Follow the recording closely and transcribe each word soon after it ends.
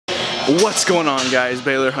What's going on, guys?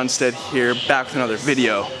 Baylor Hunstad here, back with another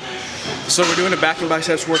video. So we're doing a back and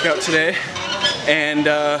biceps workout today, and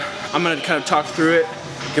I'm gonna kind of talk through it,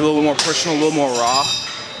 get a little more personal, a little more raw.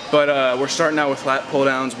 But we're starting out with lat pull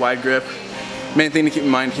downs, wide grip. Main thing to keep in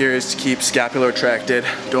mind here is to keep scapula retracted.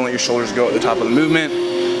 Don't let your shoulders go at the top of the movement.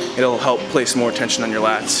 It'll help place more tension on your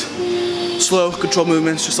lats. Slow, controlled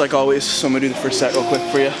movements, just like always. So I'm gonna do the first set real quick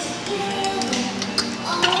for you.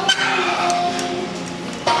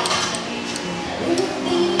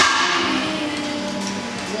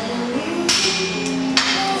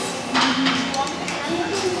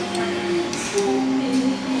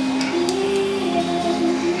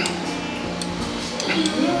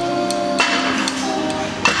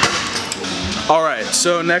 Alright,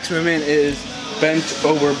 so next movement is bent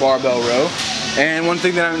over barbell row. And one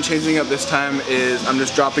thing that I'm changing up this time is I'm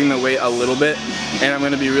just dropping the weight a little bit, and I'm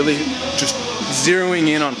going to be really just zeroing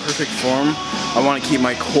in on perfect form. I want to keep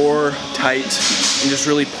my core tight and just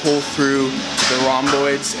really pull through the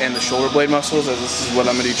rhomboids and the shoulder blade muscles, as this is what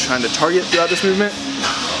I'm going to be trying to target throughout this movement.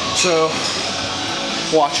 So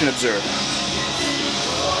watch and observe.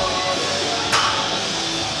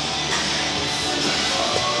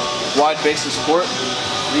 Wide base of support,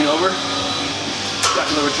 lean over,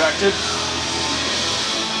 scapula retracted.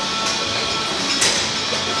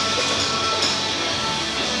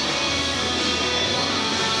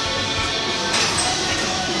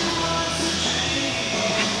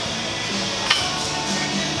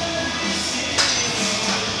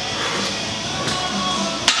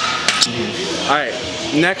 Alright,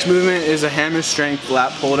 next movement is a hammer strength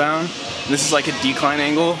lat pull down. This is like a decline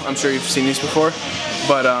angle. I'm sure you've seen these before.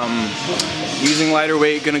 But using lighter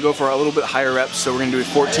weight, gonna go for a little bit higher reps. So we're gonna do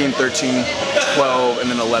 14, 13, 12, and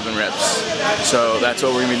then 11 reps. So that's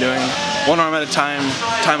what we're gonna be doing. One arm at a time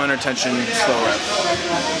under tension, slow rep.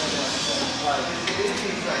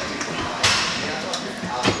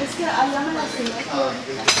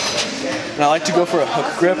 And I like to go for a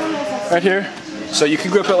hook grip right here. So you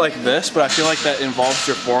can grip it like this, but I feel like that involves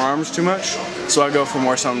your forearms too much. So I go for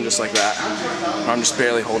more something just like that. I'm just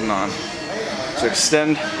barely holding on. So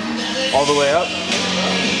extend all the way up,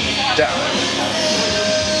 down.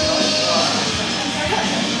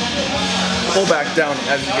 Pull back down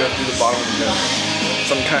as you go through the bottom of the movement.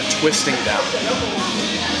 So I'm kind of twisting down.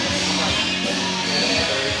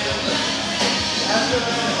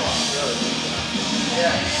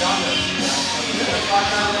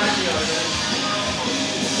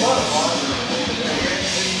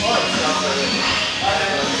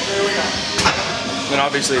 And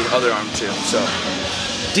obviously other arm too. So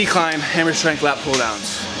decline, hammer strength, lat pull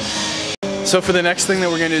downs. So for the next thing that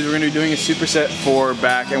we're gonna do is we're gonna be doing a superset for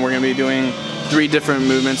back, and we're gonna be doing 3 different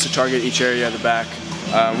movements to target each area of the back.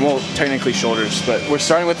 Well, technically shoulders, but we're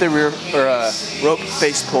starting with the rear or rope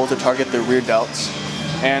face pull to target the rear delts.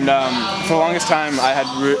 And for the longest time, I had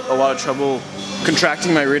a lot of trouble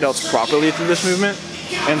contracting my rear delts properly through this movement.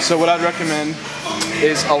 And so what I'd recommend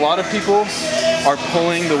is, a lot of people are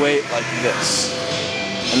pulling the weight like this,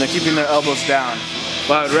 and they're keeping their elbows down.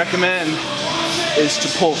 What I would recommend is to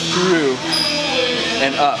pull through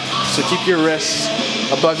and up. So keep your wrists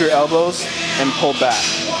above your elbows and pull back.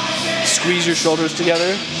 Squeeze your shoulders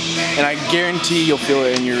together, and I guarantee you'll feel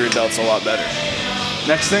it in your rear delts a lot better.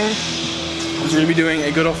 Next thing is we're going to be doing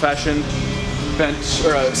a good old-fashioned bench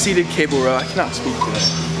or a seated cable row. I cannot speak today.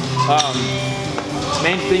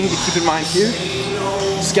 Main thing to keep in mind here,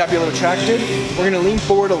 scapula retracted. We're going to lean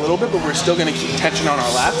forward a little bit, but we're still going to keep tension on our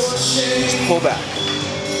lats. Just pull back.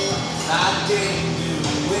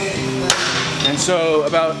 And so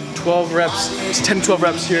about 12 reps, 10 to 12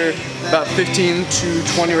 reps here, about 15 to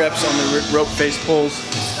 20 reps on the rope face pulls.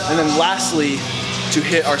 And then lastly, to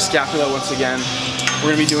hit our scapula once again,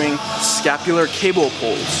 we're going to be doing scapular cable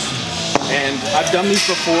pulls. And I've done these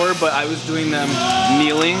before, but I was doing them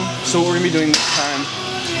kneeling. So what we're going to be doing this time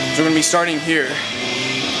is we're going to be starting here.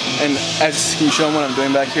 And as can you show them what I'm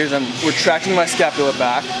doing back here is I'm retracting my scapula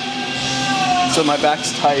back. So my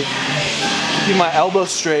back's tight. Keeping my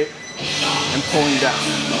elbows straight and pulling down.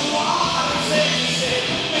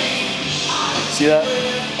 See that?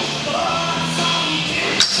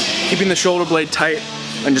 Keeping the shoulder blade tight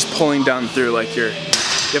and just pulling down through like you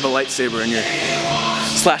have a lightsaber and you're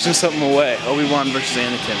slashing something away. Obi-Wan versus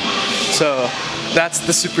Anakin. So that's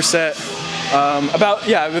the superset. About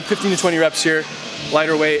 15 to 20 reps here.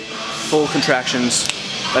 Lighter weight, full contractions.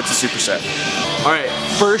 That's a superset. All right,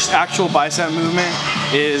 first actual bicep movement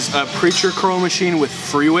is a preacher curl machine with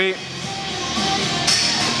free weight.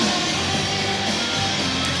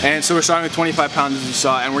 And so we're starting with 25 pounds as you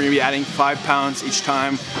saw, and we're gonna be adding 5 pounds each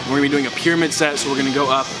time. We're gonna be doing a pyramid set, so we're gonna go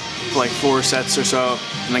up for like 4 sets or so.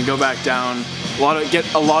 and then go back down.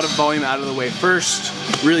 Get a lot of volume out of the way first.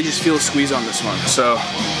 Really just feel a squeeze on this one. So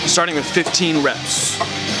starting with 15 reps.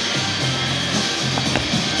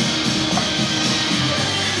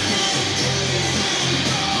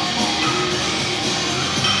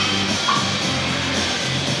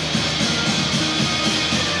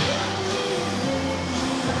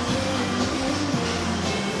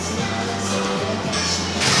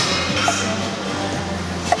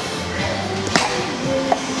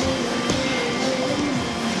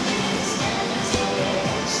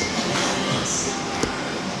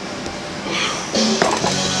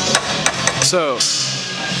 So,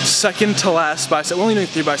 second to last bicep, we're only doing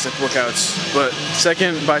 3 bicep workouts, but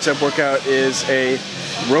second bicep workout is a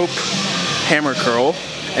rope hammer curl.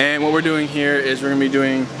 And what we're doing here is we're gonna be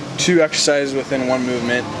doing 2 exercises within 1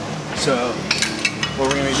 movement. So, what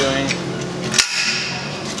we're gonna be doing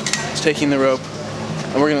is taking the rope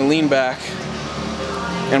and we're gonna lean back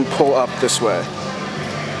and pull up this way.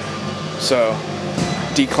 So,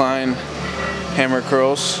 decline hammer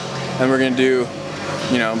curls, and we're gonna do,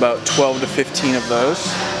 you know, about 12 to 15 of those.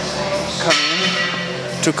 Come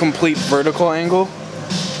in to a complete vertical angle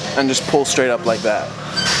and just pull straight up like that.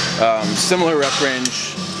 Similar rep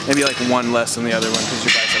range, maybe like 1 less than the other one because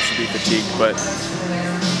your biceps should be fatigued, but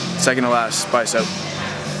second to last bicep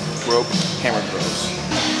rope hammer curls.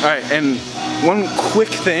 All right, and one quick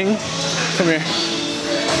thing, come here,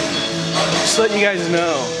 just to let you guys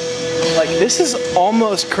know, like this is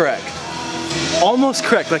almost correct. Almost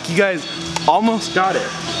correct, like you guys almost got it.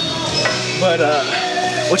 But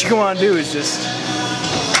what you want to do is just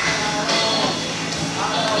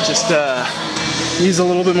use a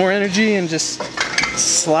little bit more energy and just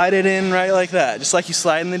slide it in right like that. Just like you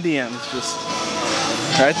slide in the DMs, just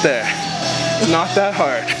right there. It's not that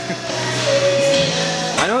hard.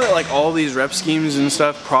 I know that like all these rep schemes and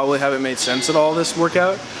stuff probably haven't made sense at all this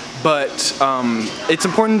workout, but it's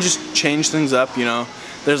important to just change things up, you know.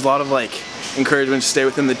 There's a lot of like encouragement to stay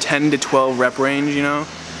within the 10 to 12 rep range, you know,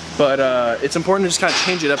 but it's important to just kind of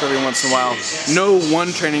change it up every once in a while. No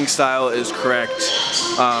one training style is correct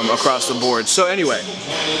across the board. So anyway,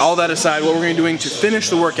 all that aside, what we're going to be doing to finish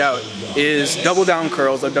the workout is double down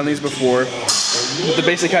curls. I've done these before. But the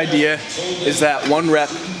basic idea is that 1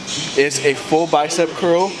 rep is a full bicep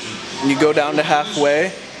curl, and you go down to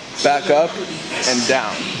halfway, back up, and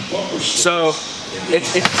down. So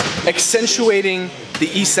it's accentuating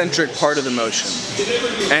the eccentric part of the motion.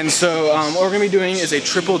 And so what we're gonna be doing is a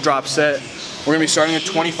triple drop set. We're gonna be starting with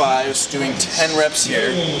 25s, doing 10 reps here.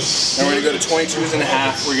 Then we're gonna go to 22s and a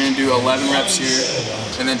half. We're gonna do 11 reps here,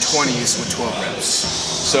 and then 20s with 12 reps.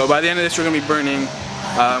 So by the end of this, we're gonna be burning.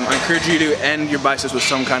 I encourage you to end your biceps with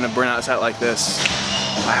some kind of burnout set like this.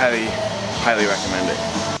 I highly recommend it.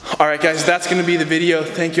 Alright guys, that's going to be the video.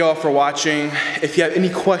 Thank you all for watching. If you have any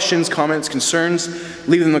questions, comments, concerns,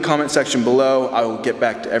 leave them in the comment section below. I will get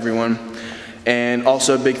back to everyone. And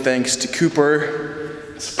also a big thanks to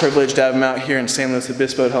Cooper. It's a privilege to have him out here in San Luis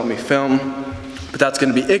Obispo to help me film. But that's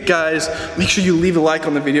going to be it guys. Make sure you leave a like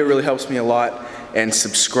on the video, it really helps me a lot. And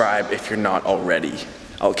subscribe if you're not already.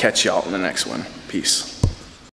 I'll catch y'all in the next one. Peace.